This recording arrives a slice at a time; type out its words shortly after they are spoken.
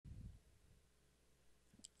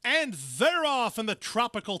And they're off in the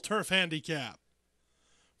Tropical Turf Handicap.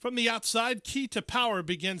 From the outside, Key to Power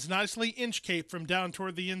begins nicely. Inch Cape from down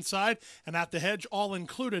toward the inside. And at the hedge, All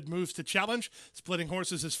Included moves to challenge. Splitting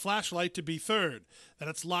Horses is Flashlight to be third. Then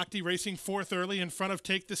it's Lochte racing fourth early in front of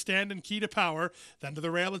Take the Stand and Key to Power. Then to the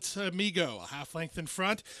rail, it's Amigo, a half length in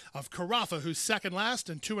front of Carafa, who's second last,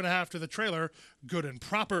 and 2.5 to the trailer, Good and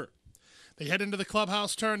Proper. They head into the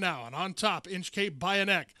clubhouse turn now, and on top, Inch Cape by a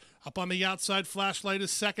neck. Up on the outside, Flashlight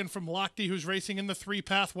is second from Lochte, who's racing in the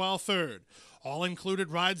three-path while third. All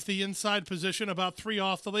Included rides the inside position, about 3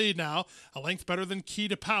 off the lead now, a length better than Key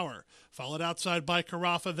to Power. Followed outside by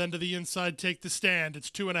Carafa, then to the inside, Take the Stand.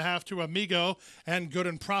 It's 2.5 to Amigo, and Good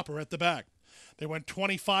and Proper at the back. They went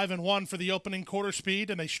 25-1 for the opening quarter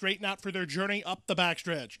speed, and they straighten out for their journey up the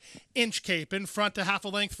backstretch. Inch Cape in front to half a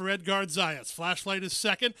length for Edgard Zayas. Flashlight is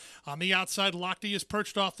second. On the outside, Lochte is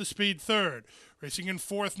perched off the speed third. Racing in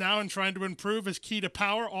fourth now and trying to improve is Key to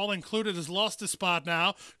Power. All Included has lost a spot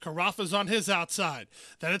now. Carafa's on his outside.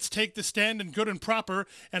 Then it's Take the Stand and Good and Proper,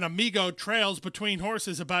 and Amigo trails between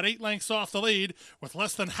horses about 8 lengths off the lead with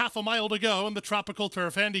less than half a mile to go in the Tropical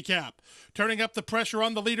Turf Handicap. Turning up the pressure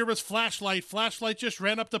on the leader is Flashlight. Flashlight just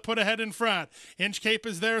ran up to put ahead in front. Inch Cape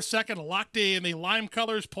is there second. Lochte in the lime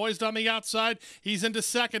colors poised on the outside. He's into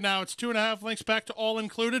second now. It's 2.5 lengths back to All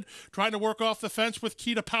Included. Trying to work off the fence with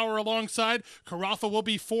Key to Power alongside. Carafa will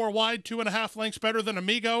be 4 wide, 2.5 lengths better than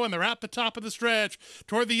Amigo, and they're at the top of the stretch.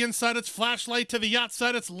 Toward the inside, it's Flashlight. To the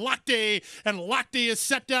outside, it's Lochte, and Lochte is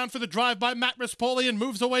set down for the drive by Matt Rispoli and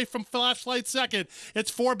moves away from Flashlight second. It's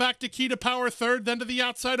 4 back to Key to Power third, then to the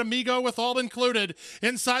outside, Amigo with All Included.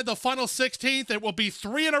 Inside the final 16th, it will be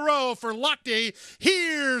 3 in a row for Lochte.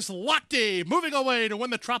 Here's Lochte moving away to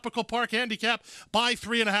win the Tropical Park Handicap by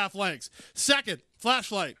 3.5 lengths. Second,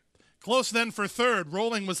 Flashlight. Close then for third.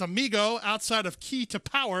 Rolling was Amigo outside of Key to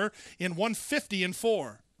Power in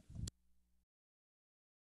 150-4.